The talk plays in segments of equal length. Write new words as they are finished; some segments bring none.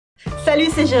Salut,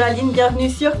 c'est Géraldine, bienvenue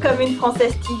sur Comme une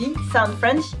Française TV, Sound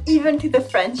French, even to the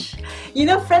French. You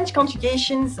know, French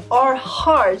conjugations are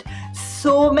hard.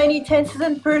 So many tenses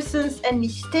and persons and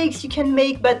mistakes you can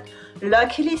make, but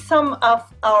luckily some of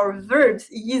our verbs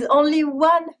use only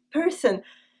one person.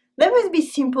 That must be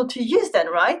simple to use then,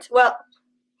 right? Well,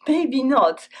 maybe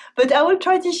not, but I will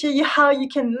try to show you how you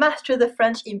can master the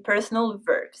French impersonal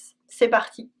verbs. C'est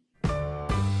parti!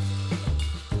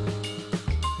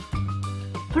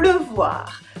 Pleuvoir.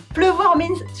 Pleuvoir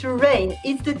means to rain.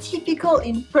 It's the typical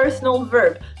impersonal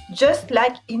verb, just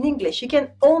like in English. You can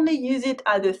only use it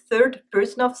as the third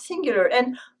person of singular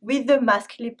and with the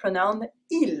masculine pronoun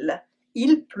il.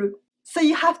 Il pleut. So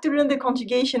you have to learn the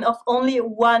conjugation of only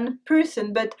one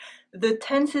person, but the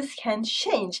tenses can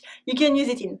change. You can use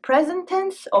it in present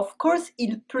tense, of course,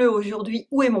 il pleut aujourd'hui,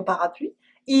 où est mon parapluie?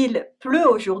 Il pleut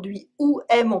aujourd'hui, où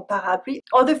est mon parapluie?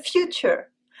 Or the future.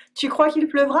 Tu crois qu'il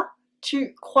pleuvra?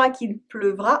 Tu crois qu'il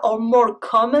pleuvra? Or more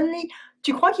commonly,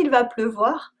 tu crois qu'il va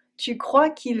pleuvoir? Tu crois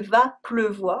qu'il va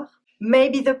pleuvoir?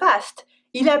 Maybe the past.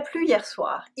 Il a plu hier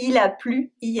soir. Il a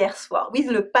plu hier soir. With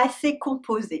le passé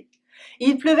composé.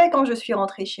 Il pleuvait quand je suis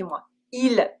rentrée chez moi.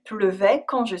 Il pleuvait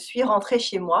quand je suis rentrée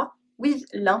chez moi. With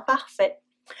l'imparfait.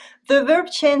 The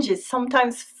verb changes,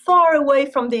 sometimes far away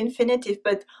from the infinitive,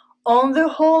 but on the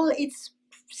whole, it's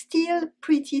still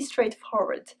pretty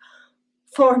straightforward.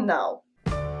 For now.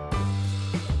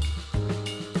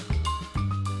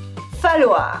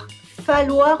 Falloir.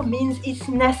 Falloir means it's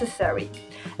necessary.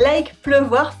 Like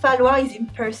pleuvoir, falloir is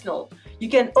impersonal. You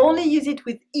can only use it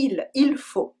with il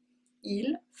faut.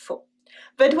 Il faut.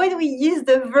 But when we use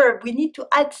the verb, we need to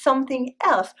add something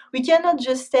else. We cannot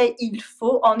just say il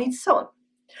faut on its own.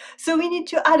 So we need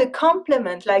to add a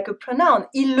complement like a pronoun.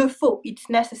 Il le faut, it's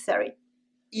necessary.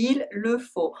 Il le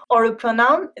faut. Or a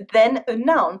pronoun, then a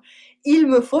noun. Il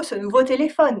me faut ce nouveau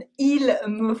téléphone. Il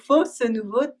me faut ce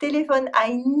nouveau téléphone.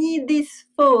 I need this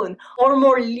phone. Or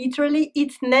more literally,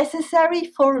 it's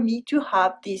necessary for me to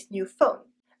have this new phone.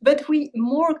 But we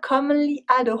more commonly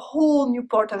add a whole new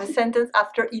part of a sentence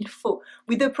after il faut,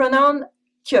 with the pronoun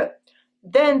que,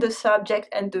 then the subject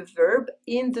and the verb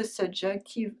in the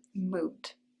subjunctive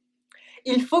mood.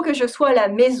 Il faut que je sois à la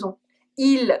maison.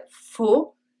 Il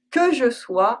faut que je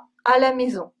sois à la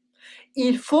maison.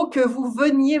 Il faut que vous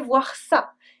veniez voir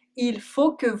ça. Il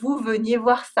faut que vous veniez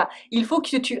voir ça. Il faut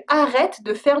que tu arrêtes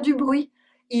de faire du bruit.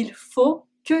 Il faut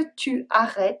que tu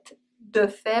arrêtes de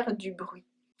faire du bruit.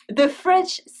 The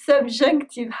French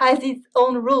subjunctive has its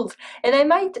own rules, and I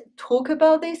might talk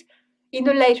about this in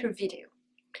a later video.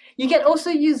 You can also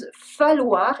use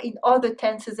falloir in other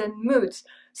tenses and moods.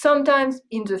 Sometimes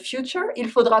in the future, il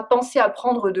faudra penser à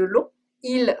prendre de l'eau.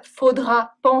 Il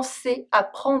faudra penser à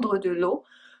prendre de l'eau.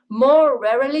 More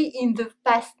rarely in the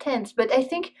past tense, but I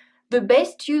think the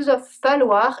best use of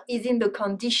falloir is in the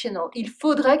conditional. Il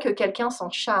faudrait que quelqu'un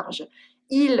s'en charge.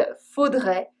 Il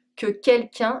faudrait que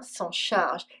quelqu'un s'en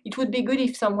charge. It would be good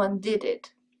if someone did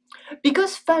it.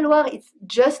 Because falloir is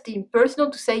just impersonal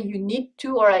to say you need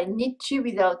to or I need to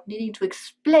without needing to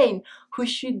explain who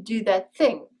should do that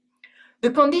thing. The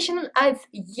conditional adds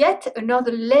yet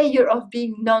another layer of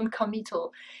being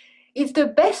non-committal. It's the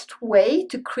best way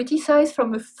to criticize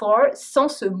from afar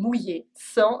sans se mouiller,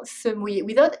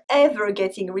 without ever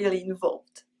getting really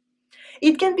involved.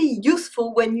 It can be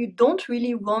useful when you don't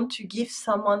really want to give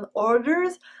someone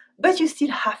orders, but you still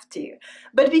have to.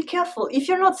 But be careful, if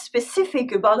you're not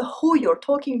specific about who you're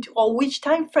talking to or which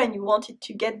time frame you want it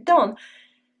to get done,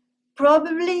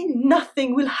 probably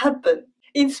nothing will happen.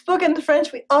 In spoken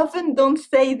French, we often don't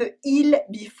say the il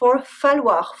before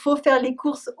falloir. Faut faire les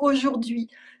courses aujourd'hui.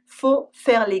 Faut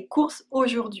faire les courses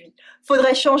aujourd'hui.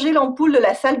 Faudrait changer l'ampoule de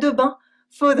la salle de bain.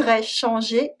 Faudrait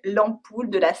changer l'ampoule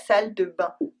de la salle de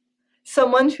bain.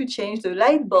 Someone should change the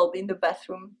light bulb in the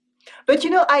bathroom. But you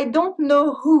know, I don't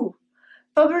know who.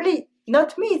 Probably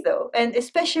not me though, and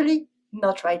especially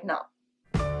not right now.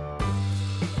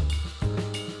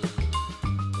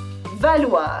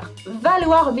 Valoir.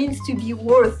 Valoir means to be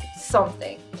worth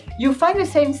something. You find the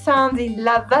same sounds in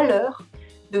la valeur,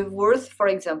 the worth, for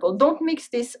example. Don't mix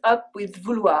this up with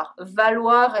vouloir.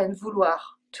 Valoir and vouloir,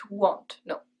 to want.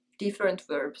 No, different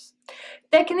verbs.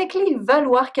 Technically,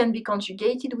 valoir can be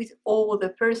conjugated with all the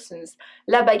persons.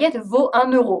 La baguette vaut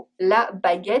 1 euro. La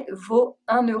baguette vaut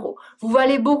 1 euro. Vous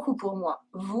valez beaucoup pour moi.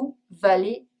 Vous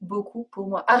valez beaucoup pour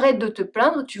moi. Arrête de te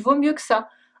plaindre, tu vaux mieux que ça.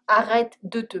 Arrête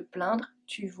de te plaindre,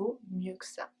 tu vaux mieux que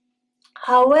ça.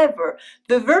 However,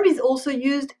 the verb is also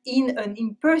used in an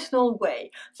impersonal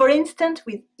way. For instance,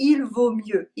 with il vaut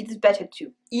mieux, it's better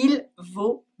to. Il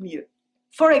vaut mieux.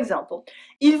 For example,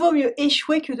 il vaut mieux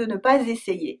échouer que de ne pas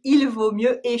essayer. Il vaut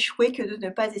mieux échouer que de ne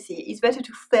pas essayer. It's better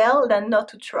to fail than not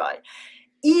to try.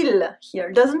 Il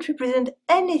here doesn't represent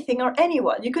anything or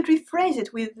anyone. You could rephrase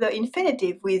it with the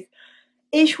infinitive with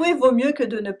échouer vaut mieux que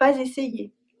de ne pas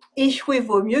essayer. Échouer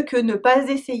vaut mieux que ne pas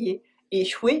essayer.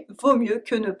 Échouer vaut mieux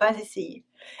que ne pas essayer.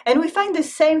 And we find the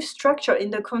same structure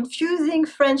in the confusing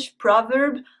French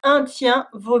proverb un tien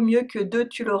vaut mieux que deux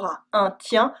tu l'auras. Un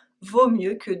tien vaut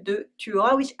mieux que deux tu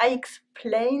l'auras, which I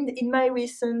explained in my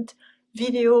recent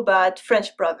video about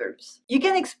French proverbs. You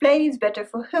can explain it's better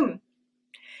for whom.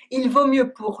 Il vaut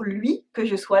mieux pour lui que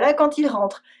je sois là quand il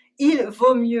rentre. Il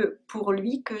vaut mieux pour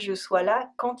lui que je sois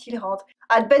là quand il rentre.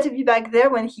 I'd better be back there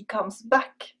when he comes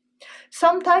back.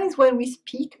 Sometimes when we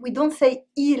speak, we don't say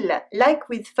il, like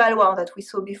with Falloir that we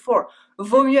saw before.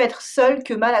 Vaut mieux être seul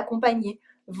que mal accompagné.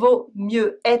 Vaut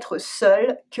mieux être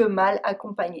seul que mal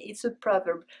accompagné. It's a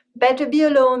proverb. Better be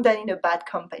alone than in a bad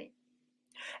company.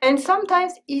 And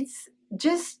sometimes it's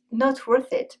just not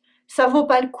worth it. Ça vaut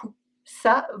pas le coup.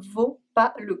 Ça vaut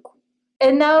pas le coup.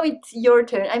 And now it's your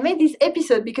turn. I made this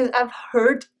episode because I've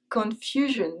heard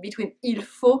confusion between il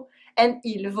faut and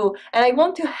il vaut. And I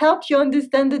want to help you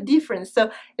understand the difference. So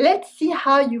let's see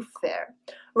how you fare.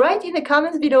 Write in the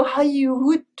comments below how you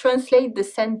would translate the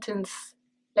sentence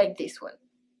like this one.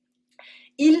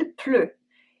 Il pleut.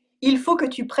 Il faut que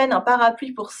tu prennes un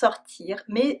parapluie pour sortir,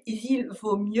 mais il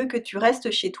vaut mieux que tu restes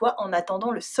chez toi en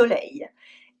attendant le soleil.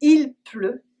 Il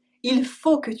pleut. Il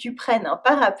faut que tu prennes un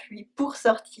parapluie pour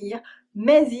sortir,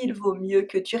 mais il vaut mieux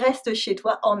que tu restes chez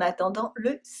toi en attendant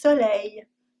le soleil.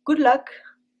 Good luck!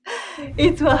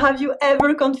 Et toi, have you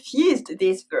ever confused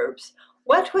these verbs?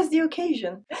 What was the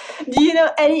occasion? Do you know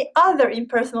any other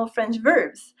impersonal French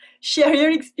verbs? Share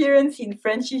your experience in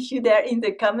French if you dare in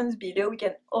the comments below. We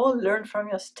can all learn from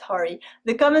your story.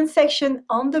 The comment section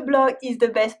on the blog is the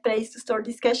best place to start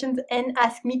discussions and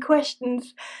ask me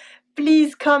questions.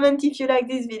 Please comment if you like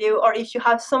this video or if you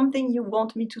have something you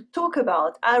want me to talk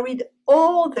about. I read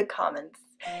all the comments.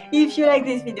 If you like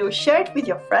this video, share it with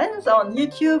your friends on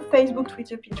YouTube, Facebook,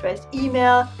 Twitter, Pinterest,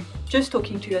 email, just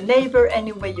talking to your neighbor,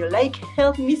 any way you like.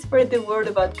 Help me spread the word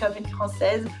about Comme,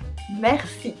 Française.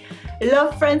 Merci.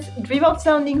 Love French, dream of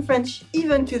sounding French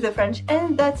even to the French,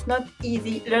 and that's not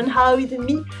easy. Learn how with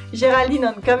me, Géraldine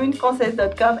on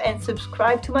communefrancaise.com, and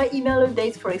subscribe to my email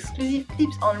updates for exclusive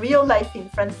tips on real life in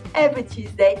France every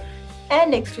Tuesday,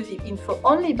 and exclusive info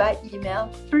only by email,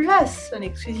 plus an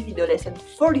exclusive video lesson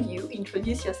for you.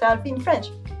 Introduce yourself in French,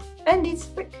 and it's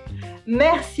free.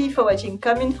 Merci for watching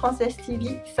Comme Française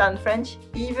TV, sound French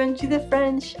even to the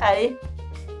French. Allez,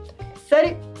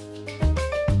 salut!